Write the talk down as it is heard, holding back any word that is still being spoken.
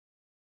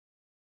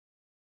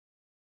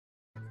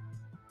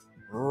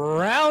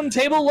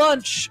Roundtable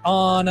lunch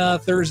on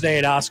Thursday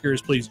at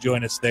Oscars. Please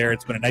join us there.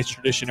 It's been a nice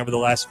tradition over the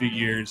last few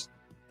years.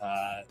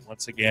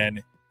 Once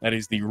again, that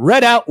is the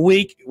Red Out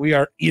Week. We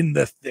are in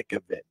the thick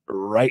of it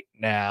right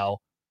now.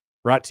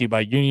 Brought to you by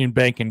Union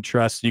Bank and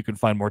Trust. You can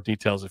find more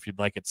details if you'd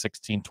like at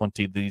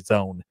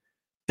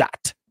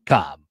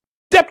 1620thezone.com.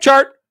 Depth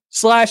chart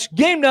 /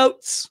 game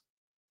notes.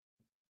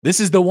 This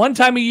is the one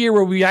time a year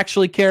where we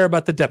actually care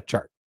about the depth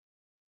chart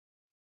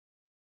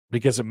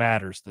because it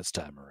matters this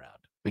time around.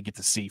 We get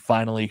to see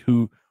finally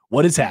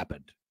what has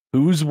happened,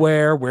 who's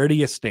where do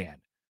you stand?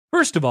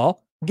 First of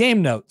all,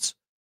 game notes.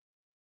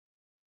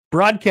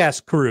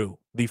 Broadcast crew,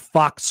 the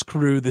Fox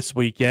crew this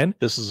weekend.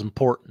 This is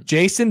important.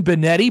 Jason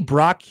Benetti,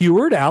 Brock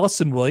Heward,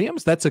 Allison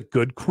Williams. That's a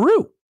good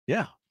crew.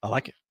 Yeah, I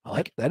like it.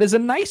 That is a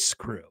nice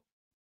crew.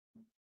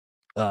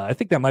 I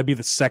think that might be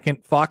the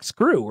second Fox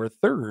crew or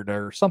third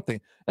or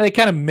something. And they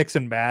kind of mix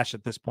and mash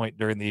at this point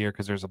during the year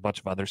because there's a bunch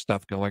of other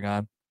stuff going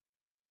on.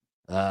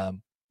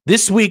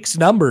 This week's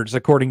numbers,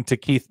 according to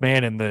Keith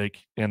Mann and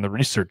the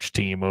research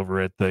team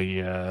over at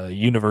the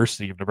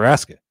University of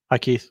Nebraska. Hi,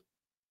 Keith.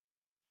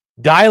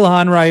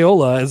 Dylon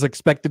Raiola is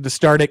expected to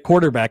start at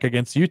quarterback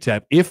against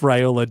UTEP. If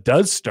Raiola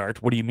does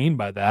start, what do you mean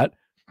by that?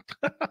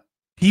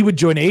 He would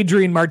join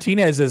Adrian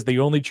Martinez as the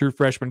only true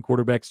freshman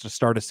quarterbacks to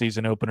start a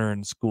season opener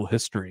in school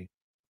history.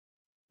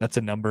 That's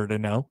a number to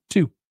know.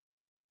 2.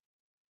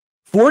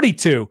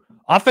 42.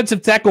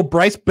 Offensive tackle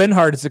Bryce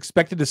Benhart is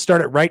expected to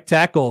start at right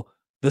tackle.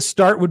 The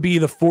start would be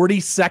the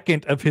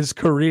 42nd of his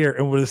career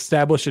and would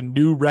establish a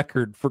new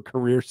record for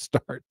career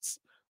starts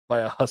by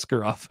a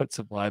Husker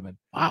offensive lineman.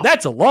 Wow.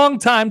 That's a long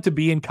time to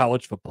be in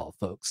college football,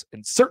 folks,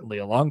 and certainly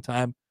a long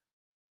time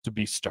to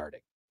be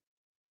starting.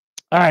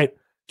 All right,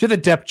 to the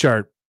depth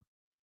chart.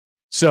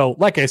 So,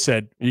 like I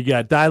said, you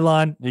got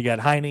Dylon, you got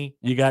Heine,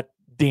 you got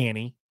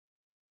Danny.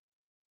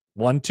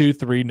 1, 2,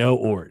 3, no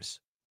ors.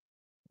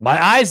 My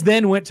eyes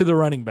then went to the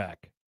running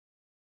back.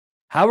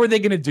 How are they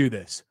going to do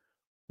this?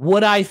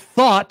 What I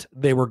thought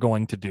they were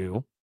going to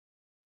do,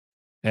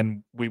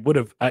 and we would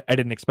have, I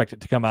didn't expect it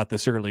to come out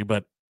this early,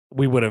 but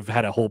we would have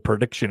had a whole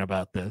prediction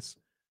about this.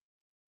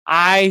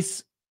 I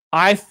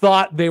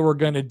thought they were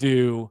going to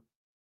do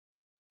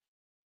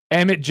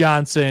Emmett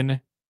Johnson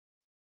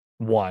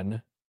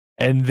 1,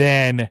 and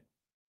then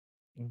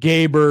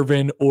Gabe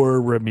Ervin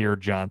or Ramir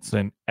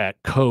Johnson at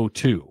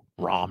co-2.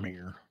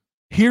 Ramir.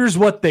 Here's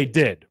what they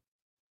did.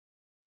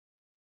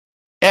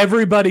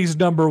 Everybody's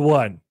number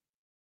 1.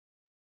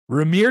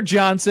 Ramir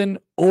Johnson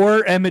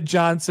or Emmett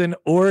Johnson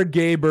or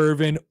Gabe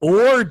Ervin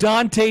or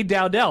Dante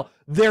Dowdell.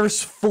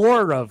 There's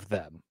 4 of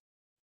them,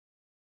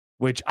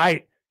 which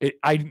I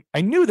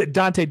knew that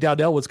Dante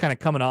Dowdell was kind of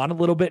coming on a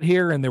little bit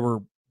here, and they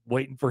were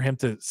waiting for him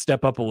to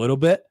step up a little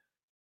bit.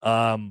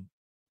 But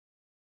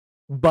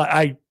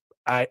I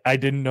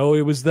didn't know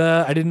it was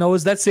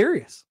that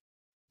serious.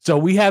 So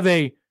we have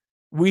a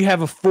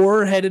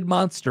 4-headed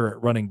monster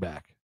at running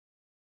back.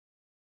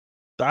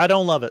 I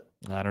don't love it.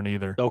 I don't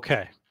either.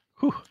 Okay.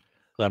 Whew.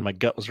 Glad my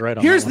gut was right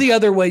on Here's that the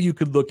other way you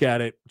could look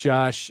at it,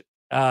 Josh.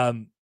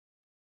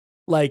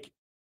 Like,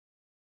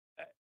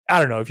 I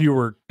don't know, if you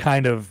were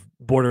kind of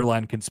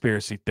borderline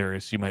conspiracy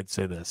theorist, you might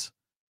say this.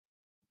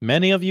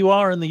 Many of you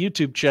are in the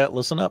YouTube chat.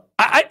 Listen up.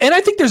 And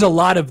I think there's a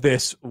lot of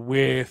this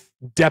with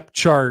depth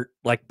chart,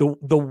 like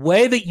the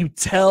way that you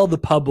tell the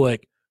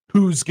public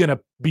who's gonna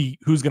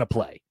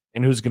play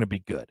and who's gonna be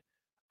good.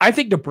 I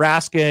think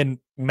Nebraska and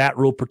Matt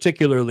Rule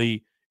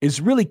particularly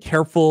is really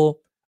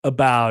careful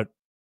about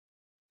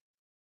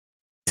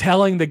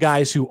telling the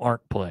guys who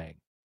aren't playing.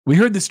 We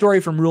heard the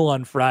story from Rule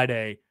on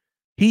Friday.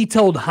 He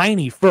told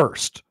Heine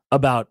first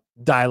about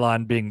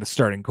Dylon being the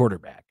starting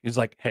quarterback. He's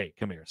like, hey,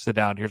 come here, sit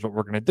down. Here's what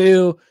we're going to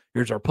do.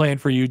 Here's our plan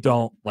for you.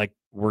 Don't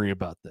worry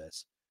about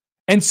this.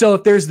 And so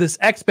if there's this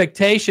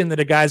expectation that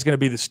a guy's going to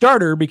be the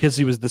starter because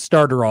he was the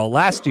starter all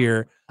last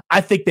year, I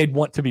think they'd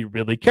want to be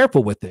really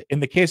careful with it. In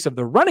the case of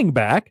the running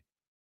back,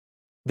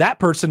 that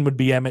person would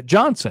be Emmett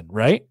Johnson,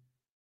 right?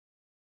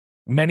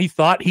 Many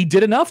thought he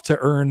did enough to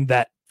earn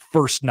that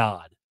first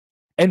nod.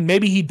 And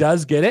maybe he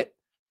does get it,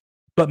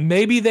 but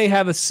maybe they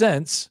have a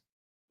sense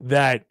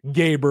that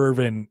Gabe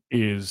Ervin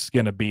is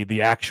going to be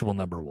the actual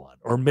number 1.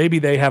 Or maybe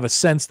they have a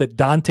sense that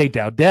Dante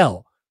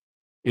Dowdell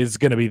is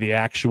going to be the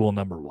actual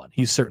number 1.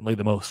 He's certainly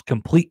the most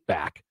complete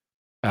back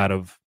out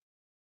of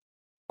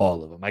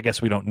all of them. I guess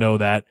we don't know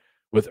that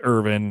with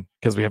Ervin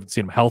because we haven't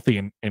seen him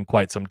healthy in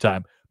quite some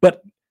time.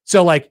 But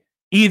so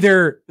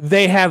either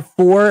they have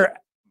 4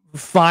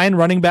 fine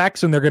running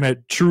backs and they're going to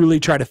truly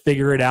try to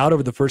figure it out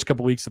over the first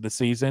couple weeks of the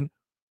season,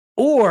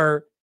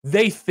 or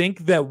they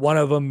think that one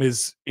of them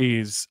is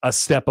a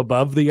step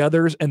above the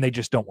others and they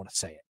just don't want to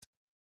say it.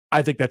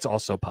 I think that's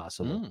also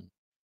possible.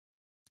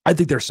 I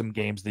think there's some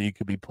games that you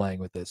could be playing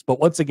with this. But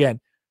once again,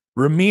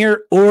 Ramir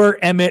or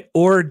Emmett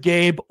or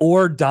Gabe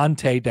or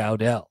Dante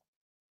Dowdell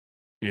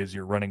is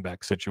your running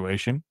back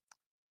situation.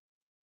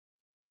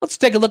 Let's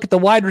take a look at the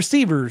wide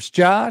receivers,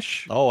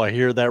 Josh. Oh, I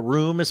hear that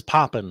room is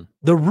popping.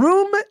 The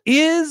room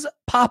is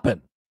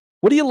popping.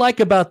 What do you like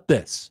about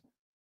this?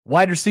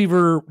 Wide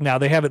receiver, now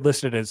they have it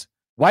listed as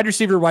wide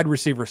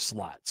receiver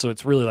slot. So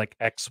it's really like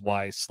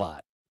XY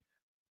slot.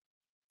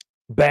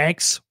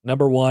 Banks,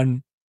 number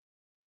 1,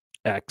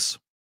 X.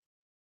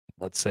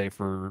 Let's say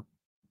for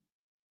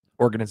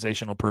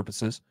organizational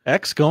purposes.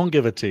 X, go and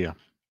give it to you.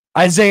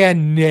 Isaiah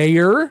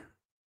Nayer,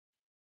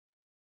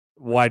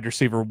 wide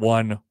receiver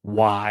 1,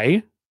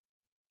 Y.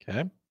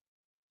 Okay.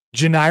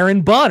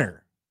 Janiron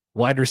Bonner,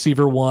 wide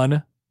receiver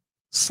 1,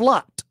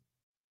 slot.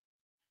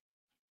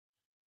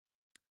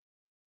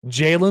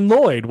 Jalen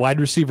Lloyd, wide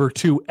receiver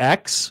 2,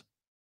 X.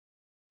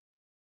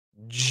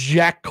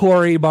 Jack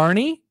Corey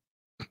Barney,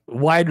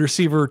 wide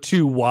receiver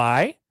 2,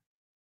 Y.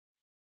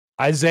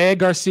 Isaiah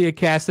Garcia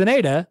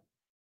Castaneda,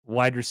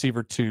 wide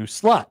receiver 2,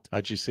 slot.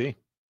 How'd you see?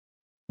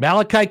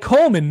 Malachi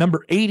Coleman,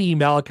 number 80,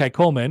 Malachi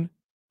Coleman.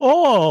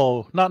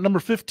 Oh, not number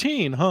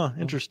 15, huh?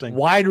 Interesting.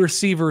 Wide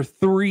receiver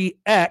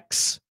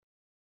 3X.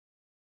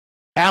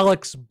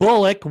 Alex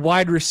Bullock,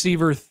 wide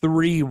receiver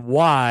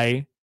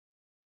 3Y.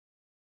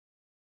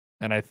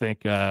 And I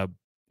think,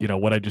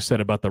 what I just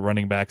said about the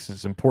running backs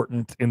is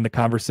important in the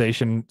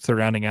conversation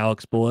surrounding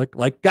Alex Bullock.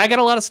 Like, guy got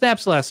a lot of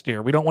snaps last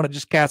year. We don't want to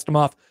just cast him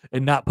off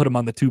and not put him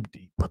on the tube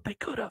deep, but they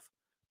could have,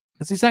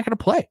 because he's not going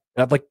to play.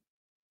 Like,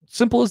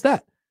 simple as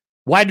that.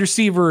 Wide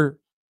receiver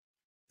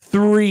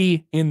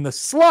 3 in the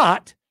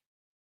slot,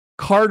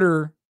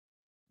 Carter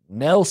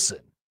Nelson,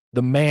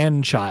 the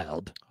man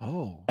child.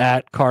 Oh,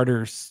 at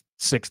Carter's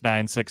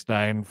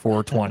 6969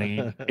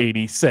 420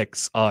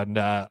 86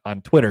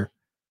 on Twitter.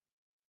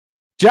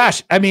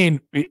 Josh, I mean,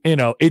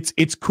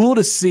 it's cool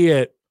to see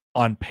it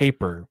on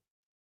paper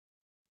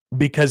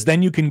because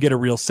then you can get a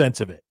real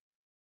sense of it.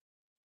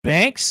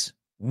 Banks,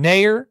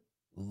 Nayer,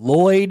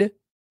 Lloyd,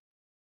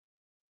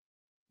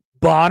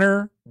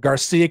 Bonner,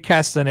 Garcia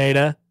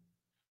Castaneda.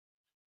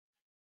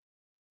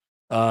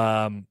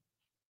 And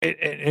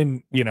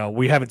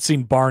we haven't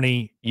seen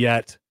Barney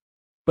yet,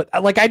 but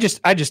I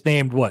just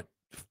named what,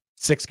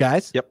 6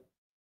 guys? Yep.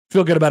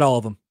 Feel good about all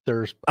of them.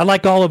 I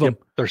like all of them.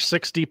 Yep. There's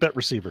 6 deep at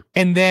receiver.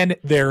 And then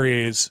there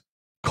is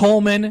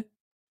Coleman,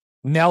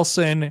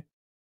 Nelson,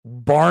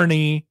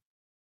 Barney,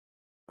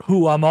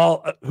 who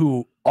all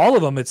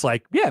of them, it's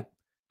like, yeah,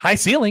 high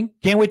ceiling.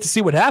 Can't wait to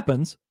see what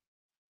happens.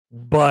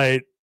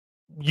 But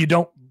you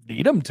don't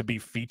need them to be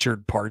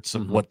featured parts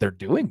of what they're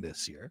doing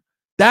this year.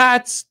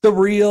 That's the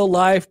real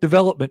life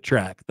development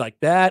track. Like,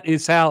 that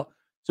is how.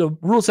 So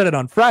Rule said it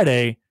on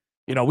Friday.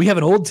 We have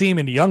an old team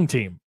and a young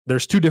team.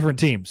 There's 2 different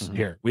teams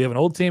here. We have an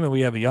old team and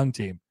we have a young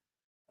team.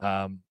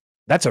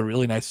 That's a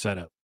really nice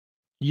setup.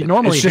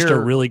 It's just a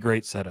really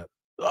great setup.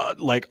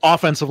 Like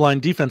offensive line,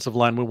 defensive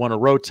line, we want to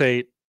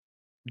rotate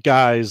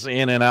guys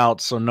in and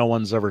out so no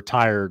one's ever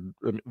tired.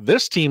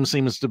 This team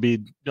seems to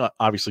be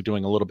obviously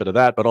doing a little bit of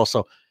that, but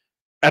also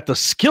at the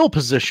skill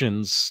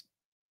positions,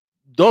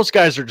 those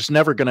guys are just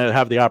never going to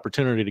have the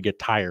opportunity to get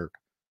tired.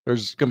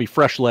 There's going to be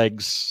fresh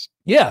legs.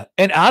 Yeah.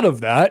 And out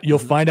of that, you'll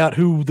find out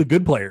who the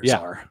good players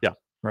are. Yeah.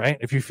 Right.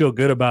 If you feel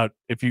good about,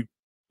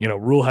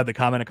 Rule had the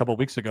comment a couple of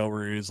weeks ago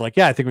where he was like,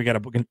 yeah, I think we got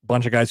a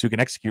bunch of guys who can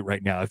execute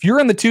right now. If you're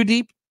in the 2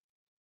 deep,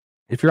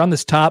 if you're on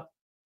this top,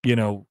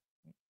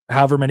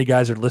 however many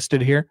guys are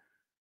listed here,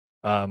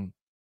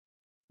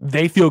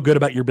 they feel good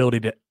about your ability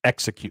to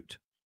execute.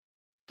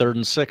 3rd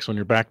and 6 when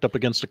you're backed up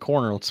against a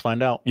corner. Let's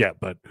find out. Yeah,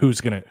 but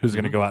who's gonna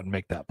go out and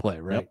make that play,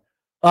 right? Yep.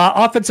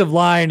 Offensive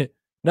line,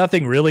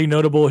 nothing really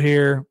notable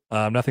here.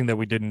 Nothing that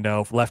we didn't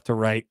know. Left to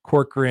right,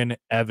 Corcoran,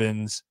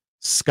 Evans,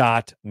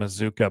 Scott,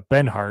 Mazuka,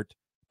 Benhart.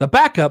 The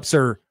backups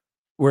are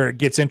where it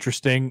gets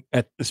interesting,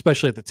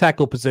 especially at the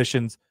tackle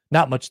positions.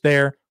 Not much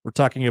there. We're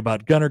talking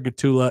about Gunnar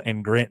Gatula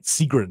and Grant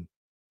Segrin.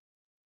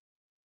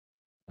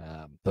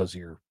 Those are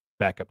your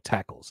backup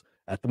tackles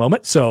at the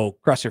moment. So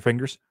cross your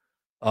fingers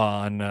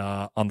on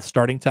the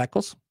starting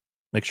tackles.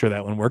 Make sure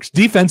that one works.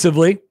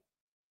 Defensively,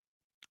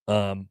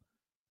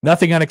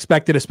 nothing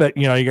unexpected.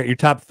 You got your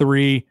top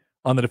 3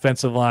 on the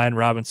defensive line: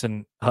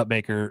 Robinson,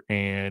 Hutmaker,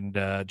 and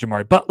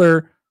Jamari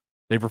Butler.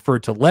 They've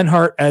referred to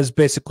Lenhart as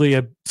basically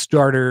a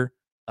starter.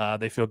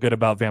 They feel good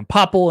about Van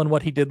Poppel and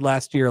what he did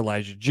last year.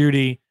 Elijah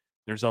Judy.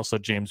 There's also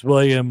James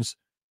Williams,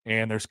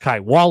 and there's Kai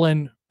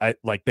Wallen.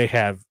 They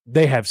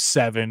have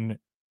 7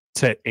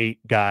 to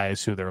 8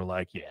 guys who they're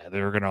like, yeah,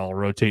 they're gonna all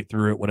rotate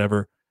through it,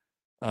 whatever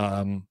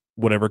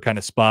kind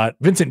of spot.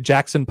 Vincent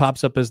Jackson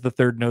pops up as the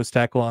 3rd nose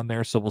tackle on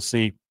there, so we'll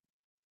see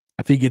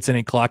if he gets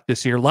any clock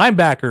this year.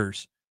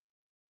 Linebackers: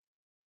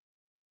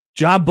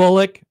 John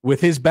Bullock with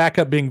his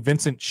backup being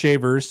Vincent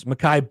Shavers,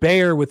 Mekhi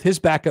Bayer with his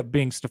backup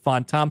being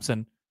Stephon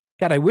Thompson.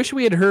 God, I wish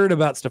we had heard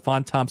about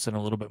Stephon Thompson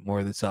a little bit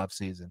more this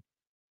offseason,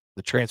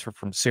 the transfer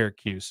from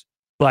Syracuse,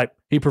 but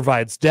he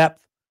provides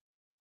depth.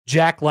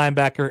 Jack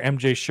linebacker,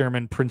 MJ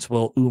Sherman, Prince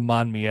Will,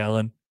 Uman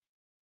Mielen.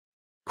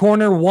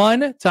 Corner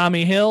 1,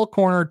 Tommy Hill.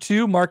 Corner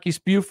 2, Marquise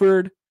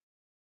Buford.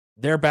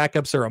 Their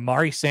backups are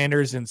Amari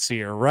Sanders and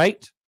Sear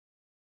Wright.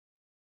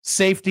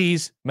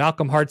 Safeties,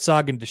 Malcolm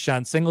Hartzog and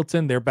Deshaun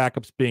Singleton. Their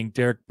backups being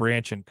Derek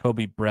Branch and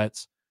Kobe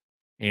Bretz.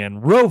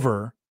 And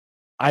Rover,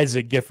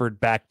 Isaac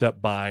Gifford, backed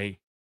up by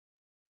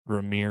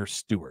Ramir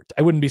Stewart.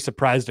 I wouldn't be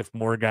surprised if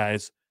more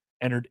guys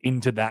entered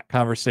into that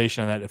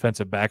conversation on that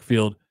defensive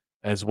backfield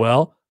as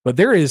well. But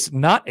there is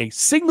not a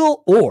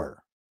single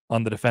or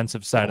on the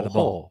defensive side of the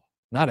ball.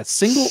 Not a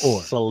single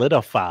or.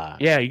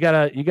 Solidified. Yeah, you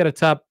gotta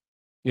top,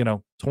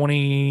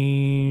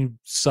 20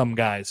 some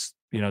guys,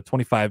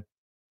 25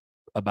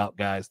 about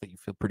guys that you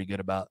feel pretty good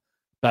about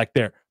back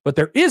there. But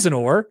there is an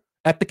or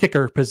at the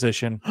kicker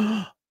position.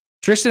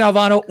 Tristan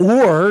Alvano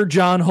or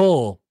John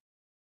Hull.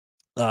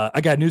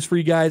 I got news for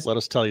you guys. Let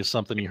us tell you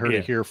something. You heard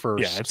it here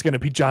first. Yeah, it's going to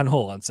be John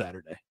Hull on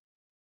Saturday.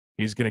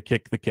 He's going to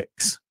kick the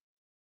kicks.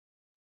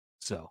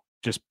 So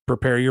just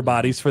prepare your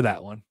bodies for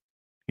that one.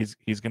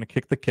 He's going to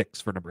kick the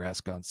kicks for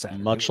Nebraska on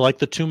Saturday. Much like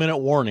the 2-minute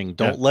warning.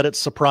 Don't let it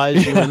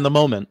surprise you in the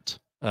moment.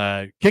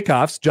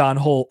 Kickoffs, John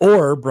Hull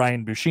or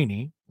Brian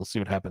Buschini. We'll see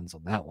what happens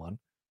on that one.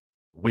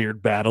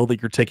 Weird battle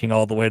that you're taking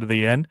all the way to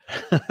the end.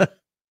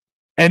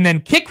 And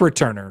then kick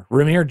returner,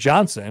 Ramir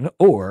Johnson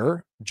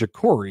or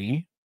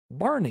Ja'Cory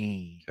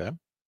Barney. Okay.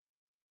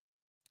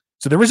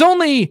 So there was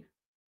only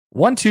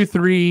 1, 2,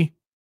 3,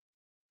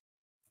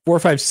 4,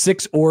 5,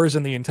 6 oars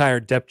in the entire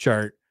depth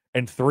chart,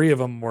 and 3 of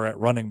them were at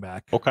running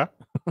back. Okay.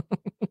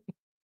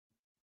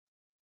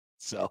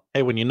 So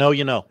hey, when you know,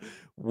 you know.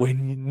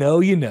 When you know,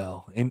 you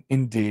know.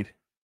 Indeed.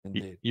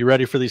 You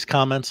ready for these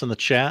comments in the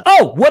chat?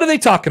 Oh, what are they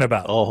talking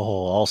about? Oh,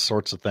 all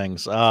sorts of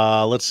things.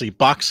 Let's see.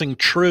 Boxing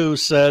True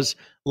says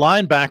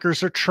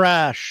linebackers are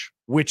trash.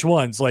 Which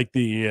ones? Like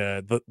the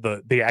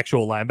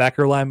actual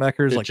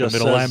linebackers, like the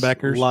middle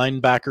linebackers?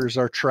 Linebackers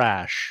are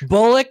trash.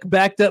 Bullock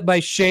backed up by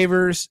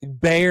Shavers,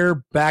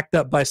 Bayer backed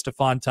up by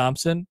Stephon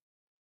Thompson.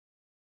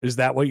 Is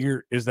that what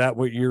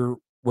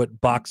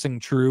Boxing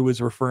True is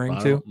referring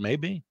to?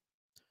 Maybe.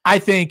 I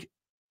think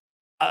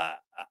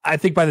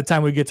by the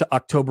time we get to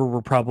October,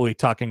 we're probably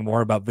talking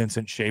more about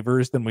Vincent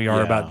Shavers than we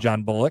are about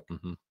John Bullock.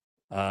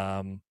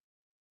 Mm-hmm.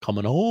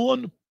 Coming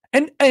on.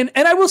 And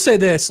I will say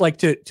this, like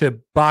to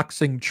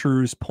Boxing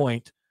True's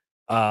point,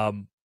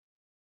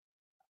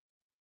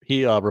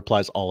 he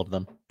replies all of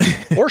them,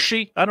 or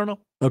she, I don't know.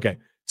 Okay,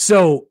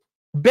 so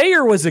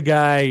Bayer was a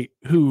guy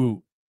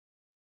who,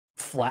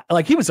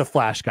 he was a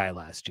flash guy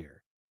last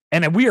year,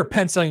 and we are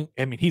penciling.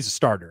 I mean, he's a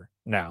starter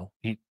now.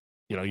 You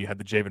had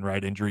the Javen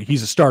Wright injury.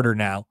 He's a starter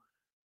now.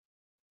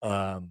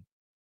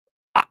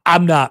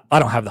 I'm not. I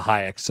don't have the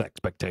high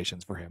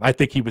expectations for him. I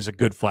think he was a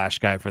good flash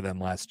guy for them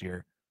last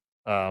year.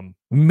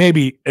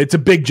 Maybe it's a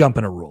big jump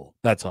in a rule.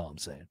 That's all I'm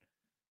saying.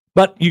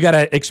 But you got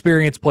an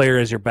experienced player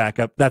as your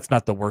backup. That's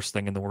not the worst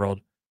thing in the world.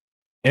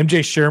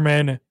 MJ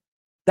Sherman,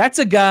 that's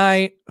a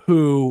guy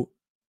who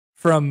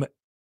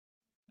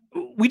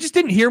we just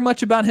didn't hear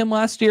much about him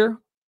last year.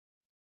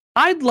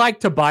 I'd like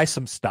to buy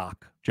some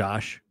stock,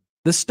 Josh.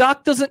 The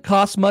stock doesn't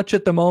cost much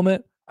at the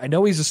moment. I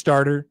know he's a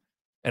starter,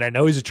 and I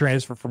know he's a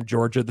transfer from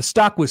Georgia. The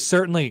stock was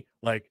certainly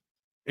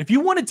if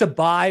you wanted to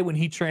buy when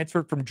he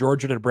transferred from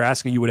Georgia to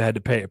Nebraska, you would have had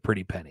to pay a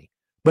pretty penny.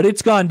 But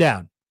it's gone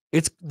down.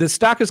 The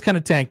stock is kind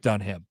of tanked on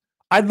him.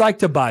 I'd like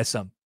to buy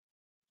some.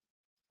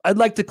 I'd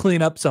like to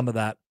clean up some of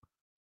that.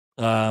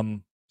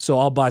 So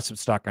I'll buy some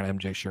stock on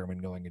MJ Sherman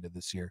going into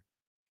this year.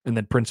 And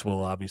then Prince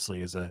Will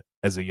obviously as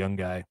a young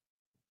guy.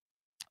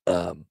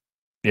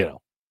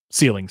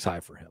 Ceiling's high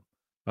for him.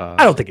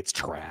 I don't think it's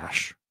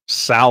trash.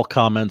 Sal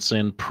comments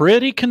in,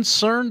 pretty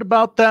concerned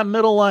about that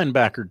middle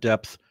linebacker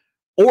depth.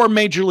 Or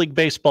Major League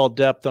Baseball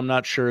depth. I'm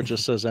not sure. It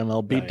just says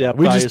MLB depth.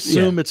 I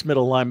assume it's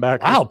middle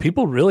linebacker. Wow,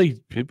 people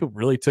really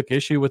took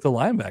issue with the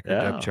linebacker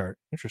depth chart.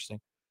 Interesting.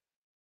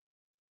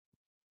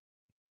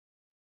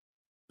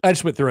 I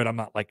just went through it. I'm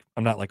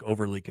not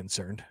overly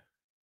concerned.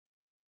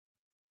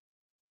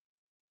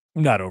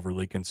 I'm not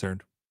overly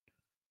concerned.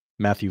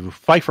 Matthew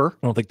Pfeiffer.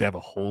 I don't think they have a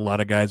whole lot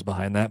of guys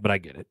behind that, but I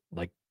get it.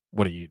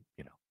 What are you?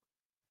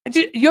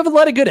 You have a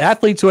lot of good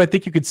athletes who I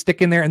think you could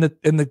stick in there. And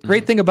the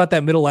great thing about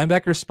that middle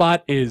linebacker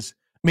spot is,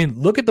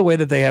 look at the way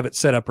that they have it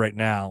set up right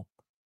now.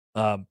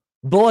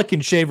 Bullock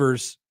and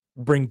Shavers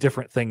bring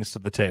different things to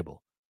the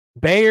table.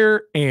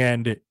 Bayer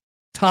and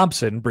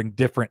Thompson bring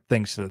different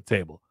things to the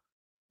table.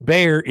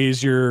 Bayer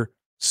is your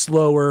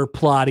slower,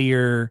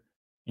 plottier,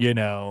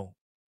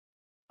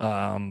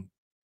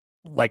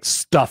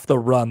 stuff the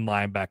run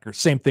linebacker.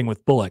 Same thing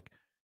with Bullock.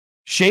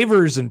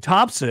 Shavers and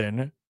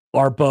Thompson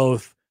are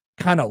both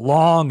kind of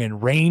long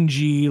and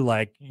rangy.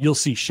 Like you'll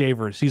see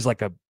Shavers, he's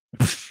like a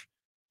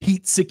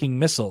heat-seeking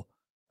missile.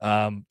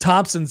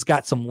 Thompson's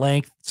got some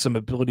length, some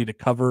ability to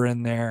cover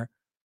in there,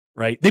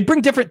 right? They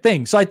bring different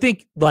things. So I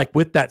think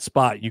with that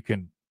spot, you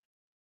can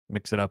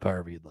mix it up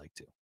however you'd like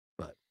to.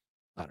 But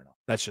I don't know.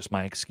 That's just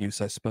my excuse,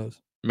 I suppose.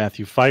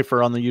 Matthew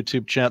Pfeiffer on the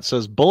YouTube chat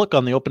says Bullock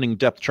on the opening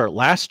depth chart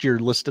last year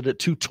listed at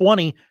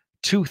 220,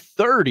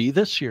 230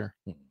 this year.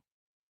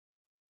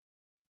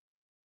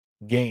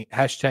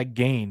 Hashtag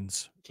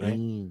gains. Right?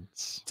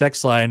 Gains.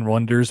 Text line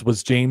wonders,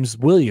 was James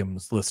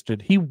Williams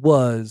listed? He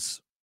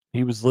was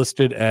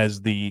listed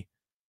as the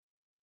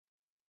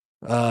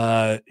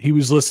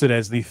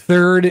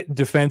third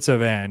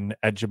defensive end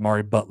at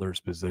Jamari Butler's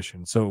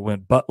position. So it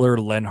went Butler,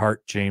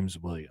 Lenhart, James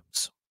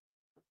Williams.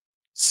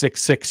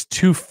 6'6",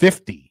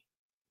 250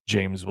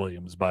 James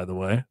Williams, by the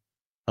way.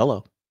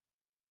 Hello.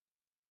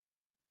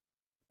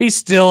 He's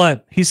still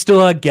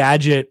a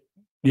gadget,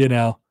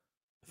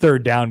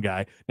 third down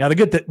guy. Now the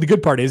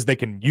good part is they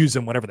can use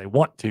him whenever they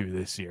want to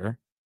this year.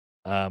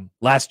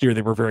 Last year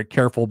they were very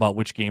careful about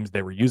which games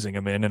they were using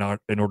him in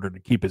order to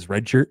keep his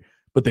red shirt,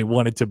 but they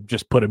wanted to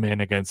just put him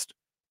in against,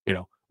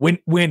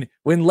 when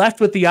left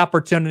with the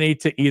opportunity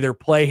to either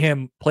play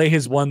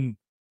his one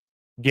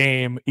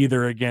game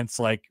either against,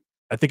 like,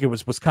 I think it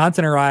was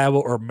Wisconsin or Iowa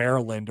or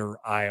Maryland or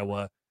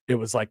Iowa. It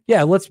was like,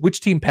 yeah,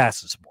 which team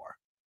passes more?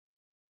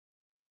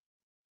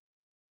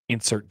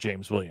 Insert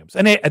James Williams.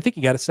 And I think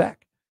he got a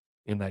sack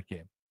in that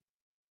game.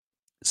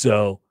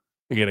 So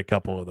we get a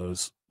couple of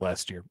those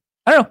last year.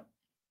 I don't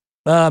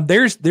know.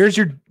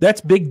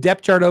 That's big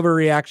depth chart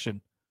overreaction,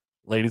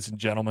 ladies and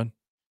gentlemen.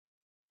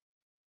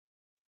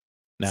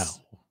 Now,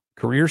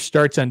 career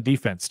starts on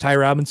defense. Ty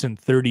Robinson,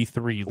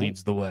 33,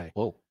 leads the way.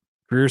 Whoa.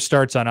 Career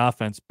starts on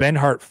offense. Ben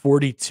Hart,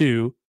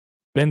 42.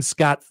 Ben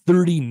Scott,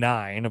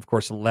 39. Of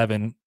course,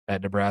 11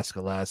 at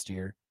Nebraska last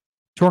year.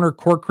 Turner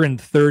Corcoran,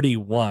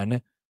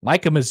 31.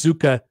 Micah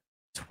Mazuka,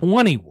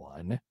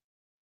 21.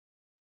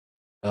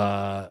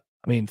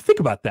 Think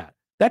about that.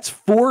 That's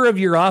 4 of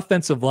your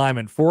offensive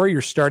linemen, 4 of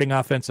your starting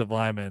offensive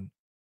linemen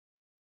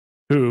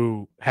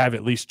who have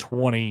at least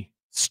 20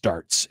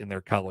 starts in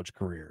their college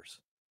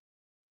careers.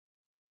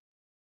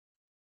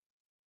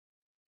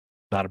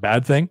 Not a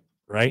bad thing,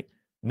 right?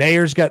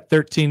 Nayer's got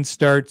 13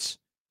 starts.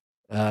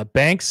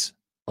 Banks,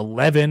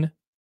 11,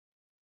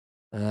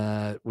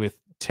 with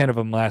 10 of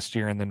them last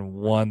year and then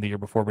 1 the year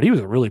before. But he was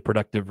a really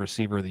productive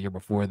receiver the year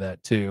before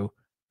that, too.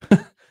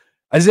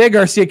 Isaiah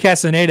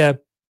Garcia-Castaneda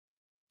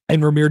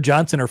and Ramir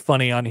Johnson are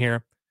funny on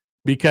here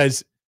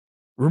because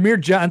Ramir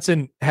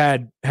Johnson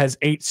has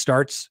 8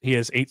 starts. He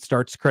has 8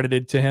 starts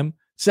credited to him.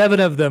 7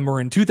 of them were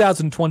in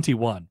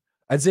 2021.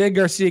 Isaiah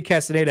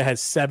Garcia-Castaneda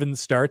has 7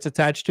 starts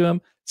attached to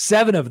him.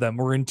 7 of them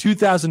were in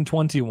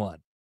 2021.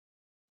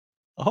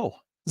 Oh,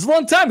 it's a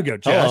long time ago,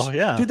 Josh. Oh,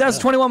 yeah.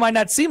 2021 might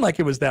not seem like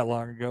it was that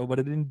long ago, but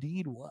it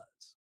indeed was.